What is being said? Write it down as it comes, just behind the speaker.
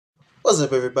What's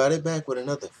up, everybody? Back with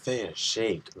another Fair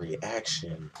Shake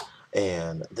reaction,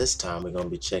 and this time we're gonna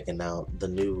be checking out the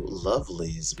new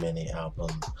Lovelyz mini album.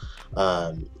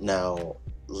 Now,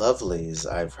 Lovelyz,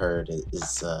 I've heard,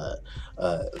 is a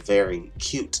very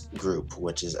cute group,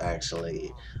 which is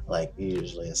actually like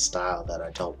usually a style that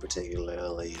I don't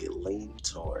particularly lean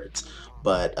towards.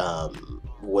 But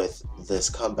with this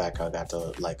comeback, I got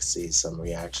to like see some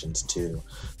reactions to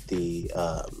the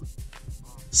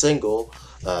single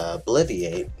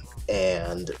Obliviate,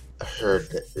 and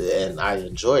I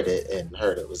enjoyed it and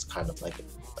heard it was kind of like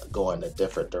going a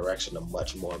different direction, a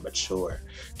much more mature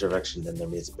direction than their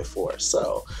music before.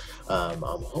 So I'm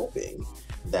hoping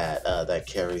that that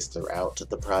carries throughout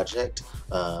the project,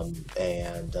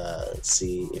 and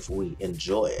see if we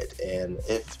enjoy it, and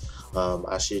if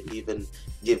I should even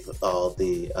give all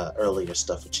the earlier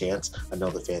stuff a chance. I know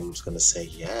the fandom's going to say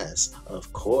yes,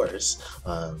 of course.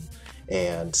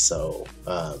 And so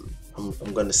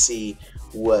I'm going to see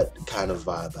what kind of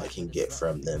vibe I can get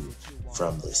from them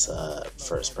from this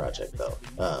first project, though.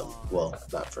 Well,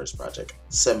 not first project,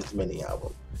 7th mini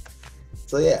album.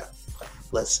 So yeah,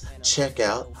 let's check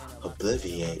out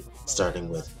Obliviate, starting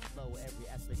with,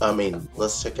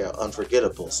 let's check out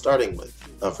Unforgettable, starting with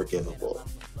Unforgivable.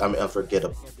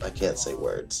 Unforgettable. I can't say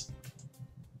words.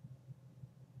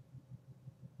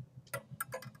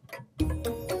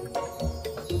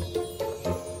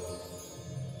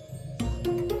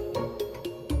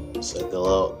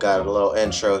 So got a little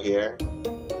intro here.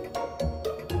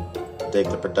 Dig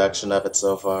the production of it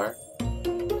so far.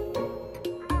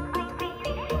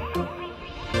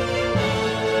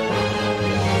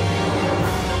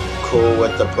 Cool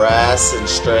with the brass and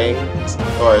strings,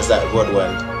 or is that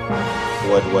woodwind?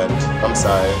 Woodwind. I'm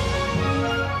sorry.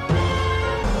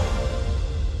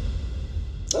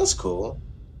 That's cool.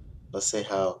 Let's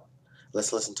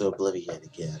listen to Obliviate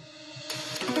again.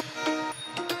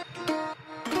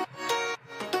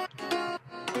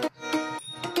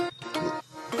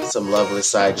 Some lovely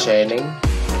side chaining.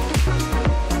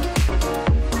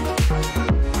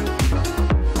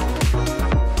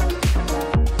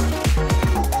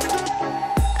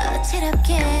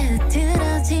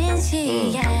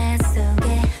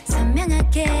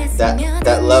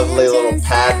 That lovely little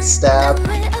pad stab.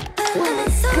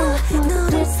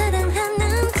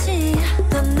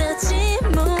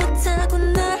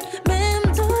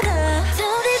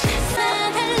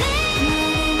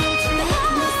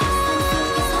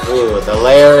 Ooh, the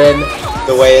layering,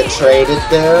 the way it traded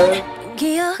there,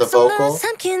 the vocal.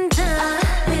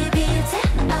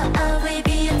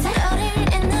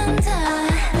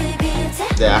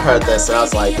 Yeah, I heard this and I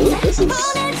was like, ooh, this is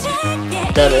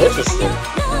kind of interesting.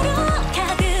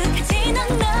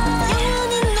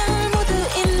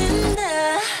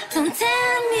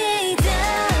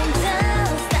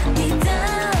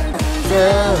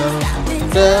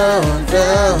 Down, down,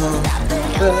 down,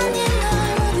 down.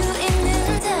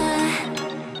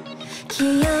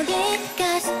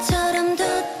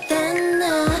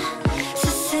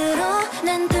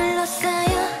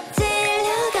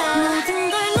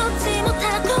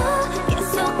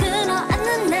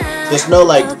 There's no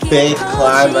like big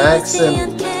climax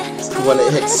and when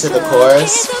it hits to the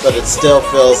chorus, but it still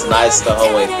feels nice the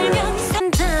whole way through.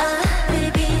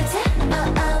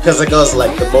 Because it goes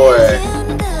like the more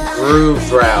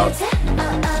groove route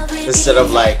instead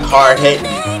of like hard hitting.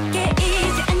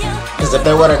 Because if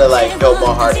they wanted to like go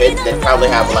more hard hitting, they'd probably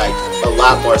have like a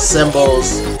lot more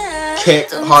cymbals,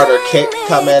 harder kick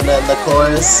come in the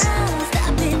chorus.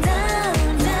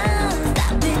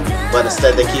 But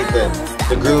instead they keep the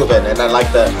groove in, and I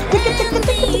like the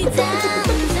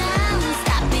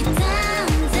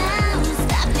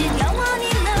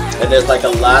and there's like a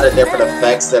lot of different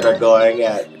effects that are going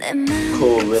at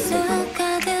cool rhythm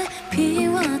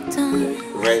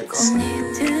rates,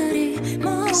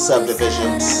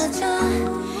 subdivisions.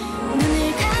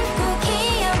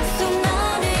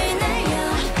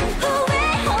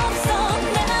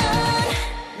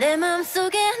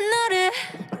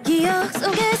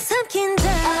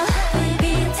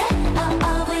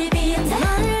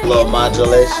 Low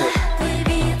modulation.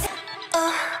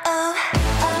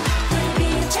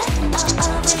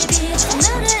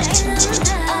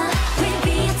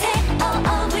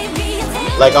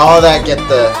 Like all that, get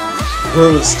the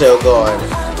groove still going.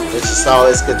 It's just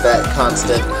always get that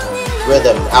constant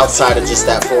rhythm outside of just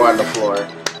that 4 on the floor.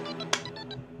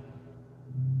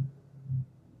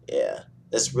 Yeah,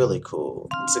 it's really cool.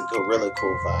 It's a really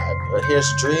cool vibe. But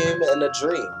here's Dream and a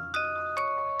Dream.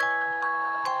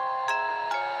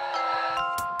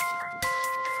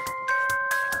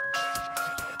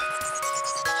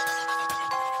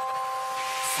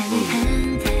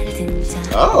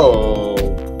 Oh,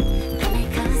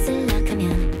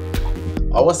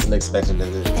 I wasn't expecting to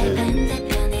do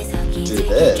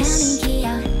this.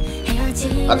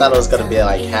 I thought it was gonna be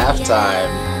like halftime.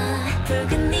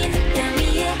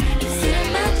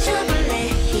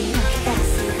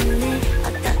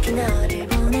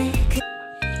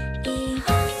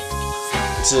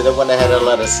 So they went ahead and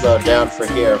let us slow down for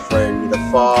here for you to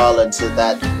fall into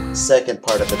that second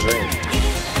part of the dream.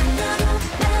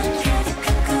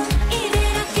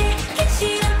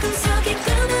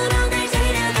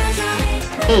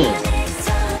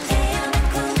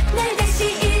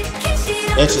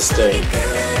 Interesting.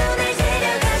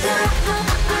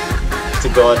 To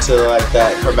go into like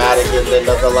that chromatic ending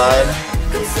of the line.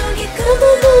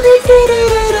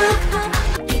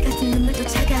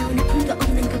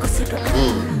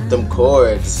 Them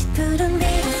chords.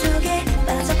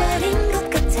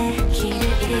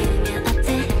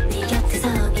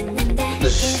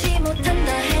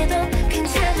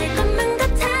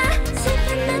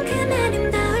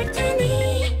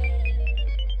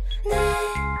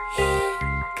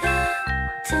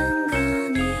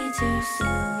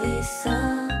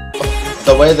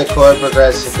 The way the chord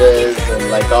progression is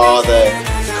and like all the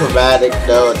chromatic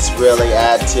notes really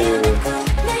add to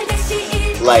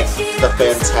like the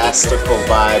fantastical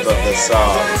vibe of the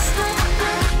song.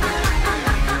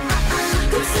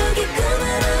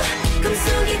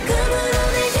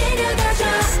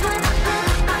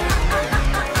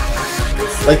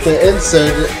 Like the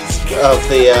insert of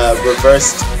the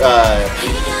reversed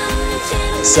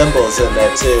cymbals in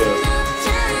there too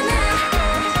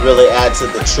really add to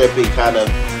the trippy kind of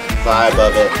vibe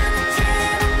of it.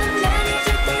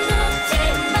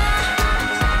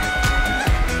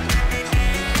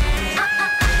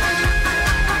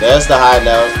 There's the high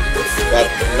note, that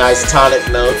nice tonic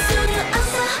note.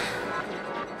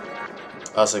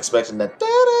 I was expecting that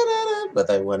da-da-da-da, but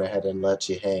they went ahead and let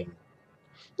you hang.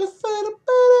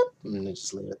 And they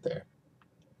just leave it there.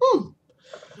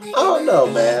 I don't know,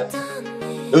 man.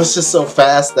 It was just so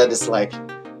fast that it's like,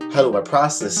 how do I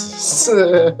process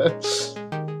this?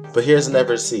 But here's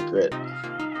never a secret.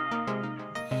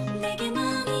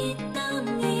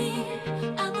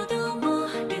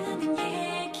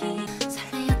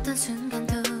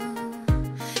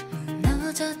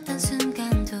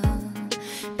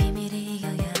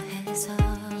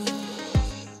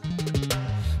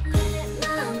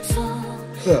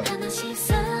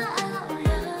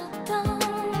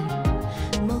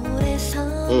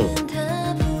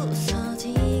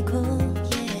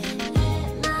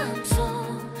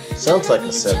 Sounds like a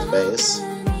synth bass.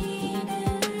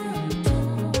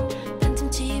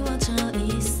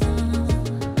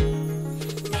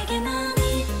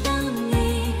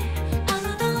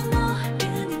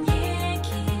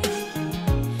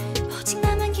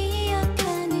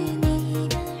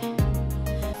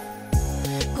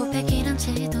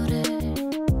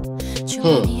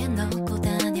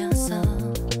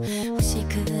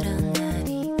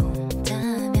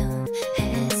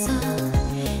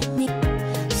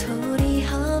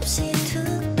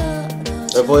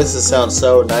 Their voices sound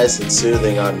so nice and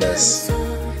soothing on this.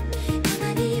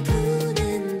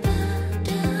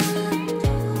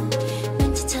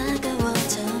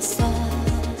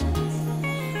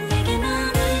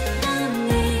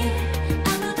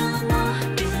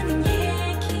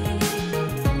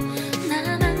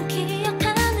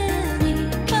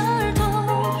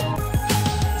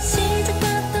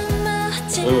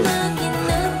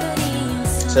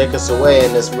 Take us away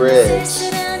in this bridge.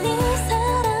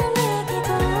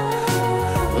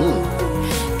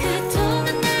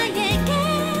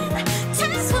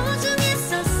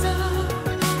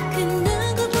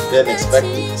 Didn't expect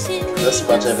this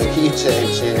much of a key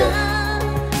change here.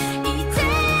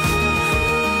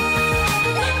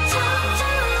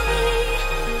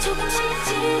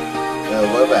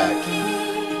 And we're back.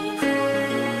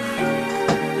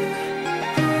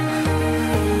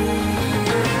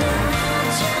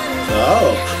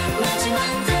 Oh.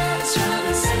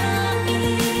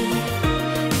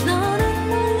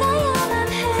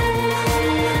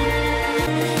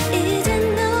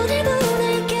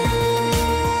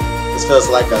 Feels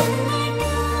like a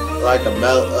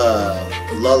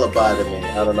lullaby to me.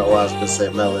 I don't know why I was gonna say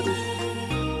melody.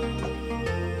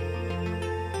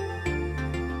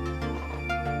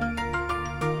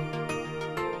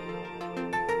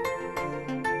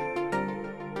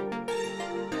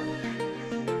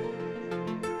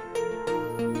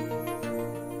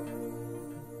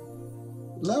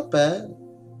 Not bad,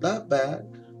 not bad.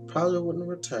 Probably wouldn't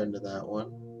return to that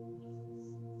one.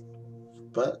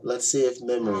 But let's see if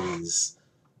memories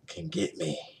can get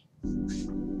me.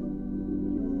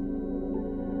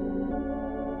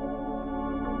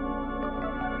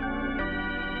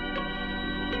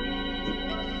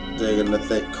 Digging the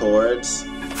thick chords.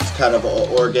 It's kind of an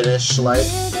organish like.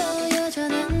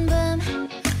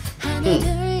 Okay.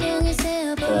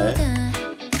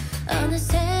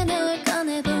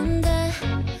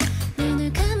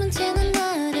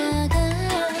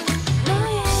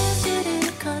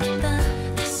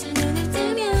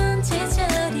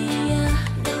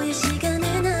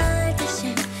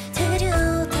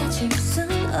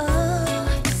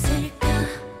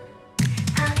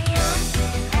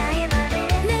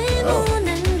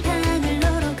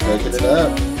 Making it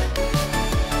up.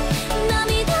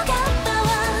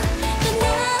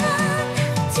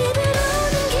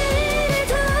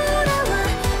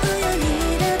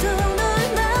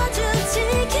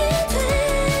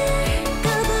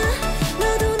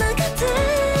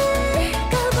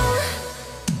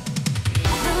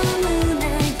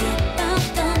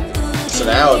 So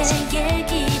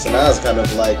now it's kind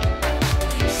of like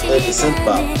the synth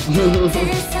pop.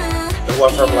 It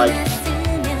went from like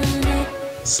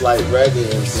slight reggae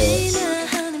influence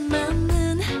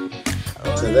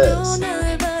to this.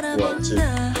 Well, to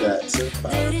that synth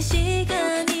pop.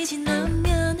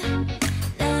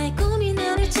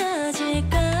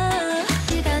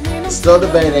 Still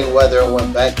debating whether it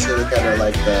went back to kind of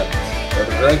like the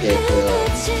reggae feel.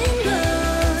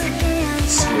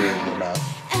 Smooth, you know.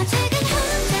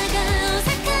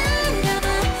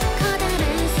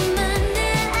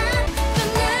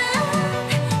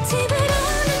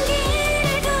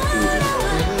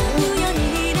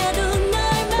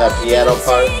 That piano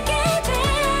part.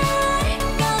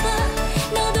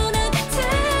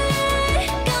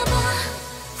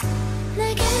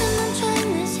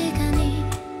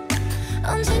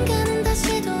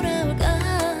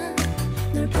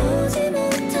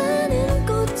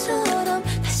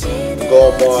 Go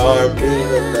more R&B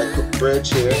in the bridge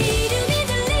here.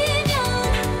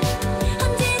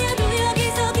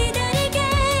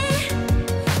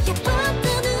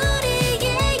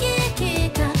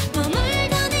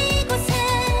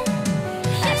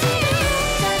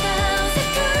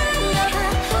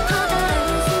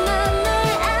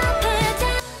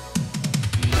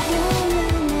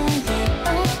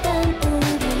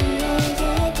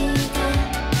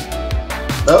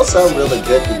 They all sound really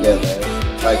good together.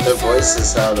 Like their voices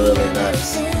sound really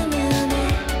nice.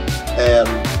 And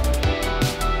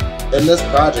in this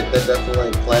project, they're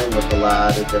definitely playing with a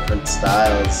lot of different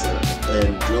styles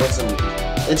and doing some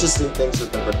interesting things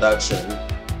with the production.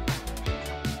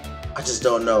 I just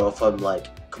don't know if I'm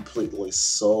like completely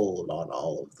sold on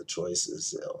all of the choices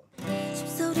still.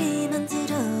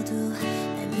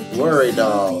 Worry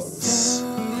Dolls.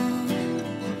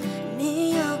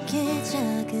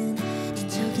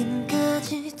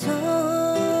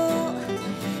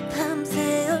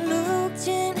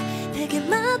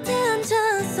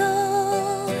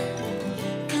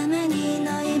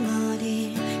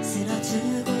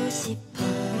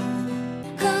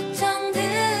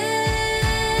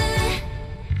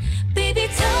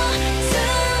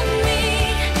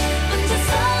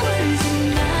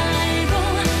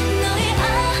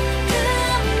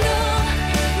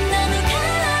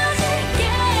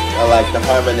 I like the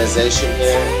harmonization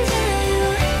here.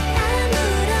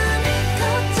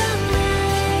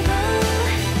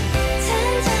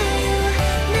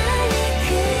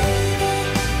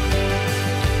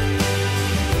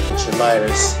 Put your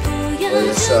lighters or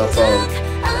your cell phone.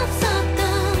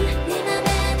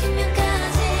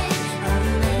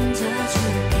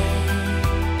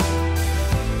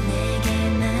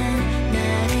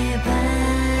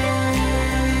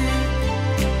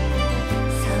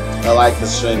 I like the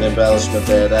string embellishment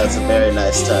there. That's a very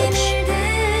nice touch.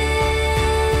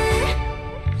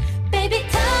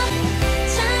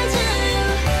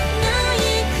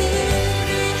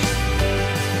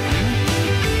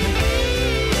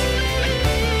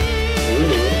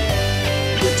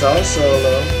 Ooh, guitar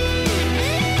solo.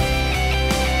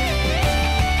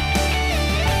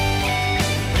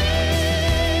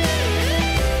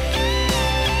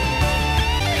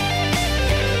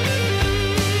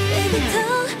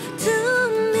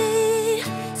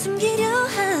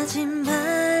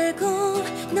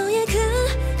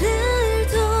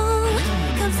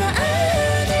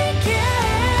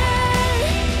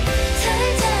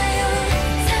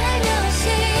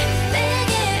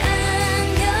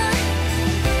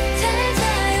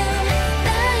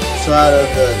 So out of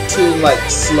the two like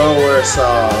slower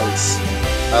songs,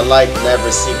 I like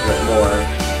Never Secret more.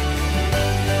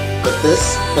 But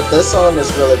this song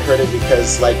is really pretty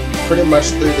because like pretty much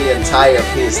through the entire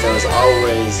piece there was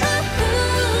always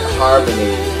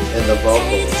harmony in the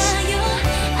vocals.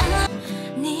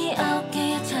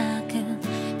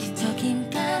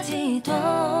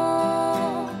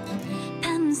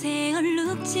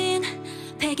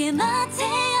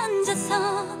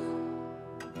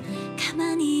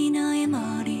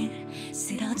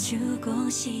 주고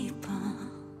싶어.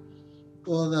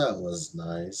 Well, that was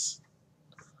nice.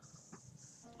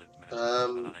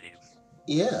 Um,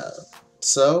 yeah.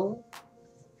 So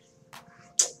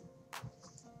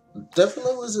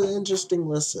definitely was an interesting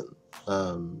listen.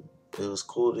 It was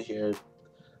cool to hear,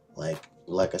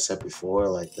 like I said before,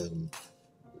 like the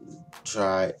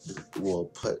try will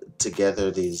put together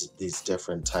these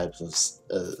different types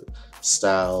of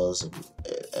styles,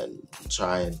 and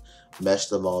try and mesh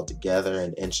them all together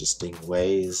in interesting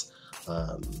ways.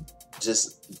 Um,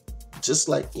 just just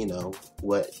like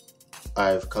what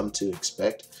I've come to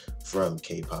expect from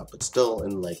K-pop, but still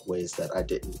in like ways that I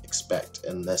didn't expect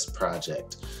in this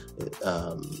project.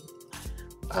 Um,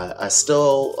 I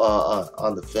still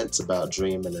on the fence about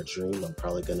Dream and a Dream. I'm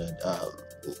probably gonna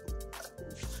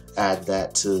add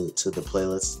that to the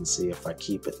playlist and see if I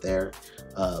keep it there.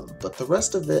 But the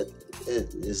rest of it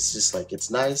is just like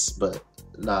it's nice, but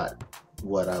not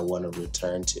what I want to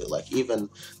return to. Like even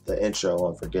the intro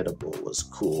Unforgettable was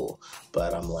cool,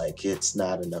 but I'm like it's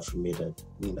not enough for me to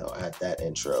add that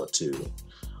intro to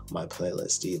my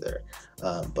playlist either.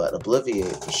 But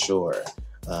Obliviate for sure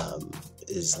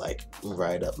is like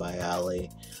right up my alley.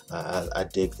 I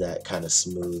dig that kind of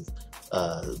smooth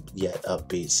yet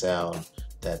upbeat sound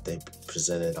that they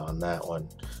presented on that one.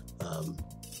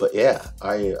 But yeah,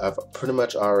 I've pretty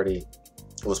much already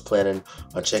was planning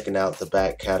on checking out the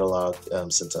back catalog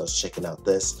since I was checking out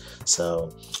this. So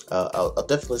I'll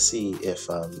definitely see if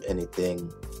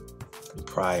anything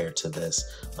prior to this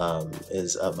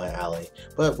is up my alley.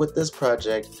 But with this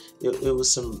project, it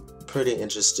was some pretty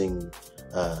interesting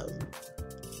um,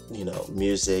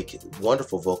 music,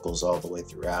 wonderful vocals all the way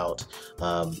throughout.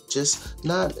 Just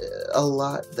not a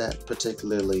lot that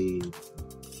particularly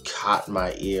caught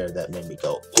my ear that made me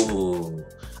go, ooh,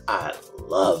 I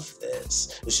love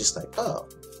this. It's just like, oh,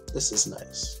 this is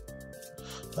nice.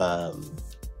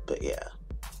 But yeah.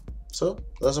 So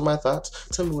those are my thoughts.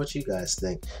 Tell me what you guys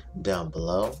think down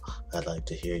below. I'd like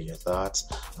to hear your thoughts.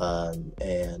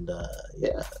 And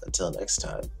yeah, until next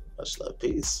time, much love,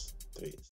 peace. Peace.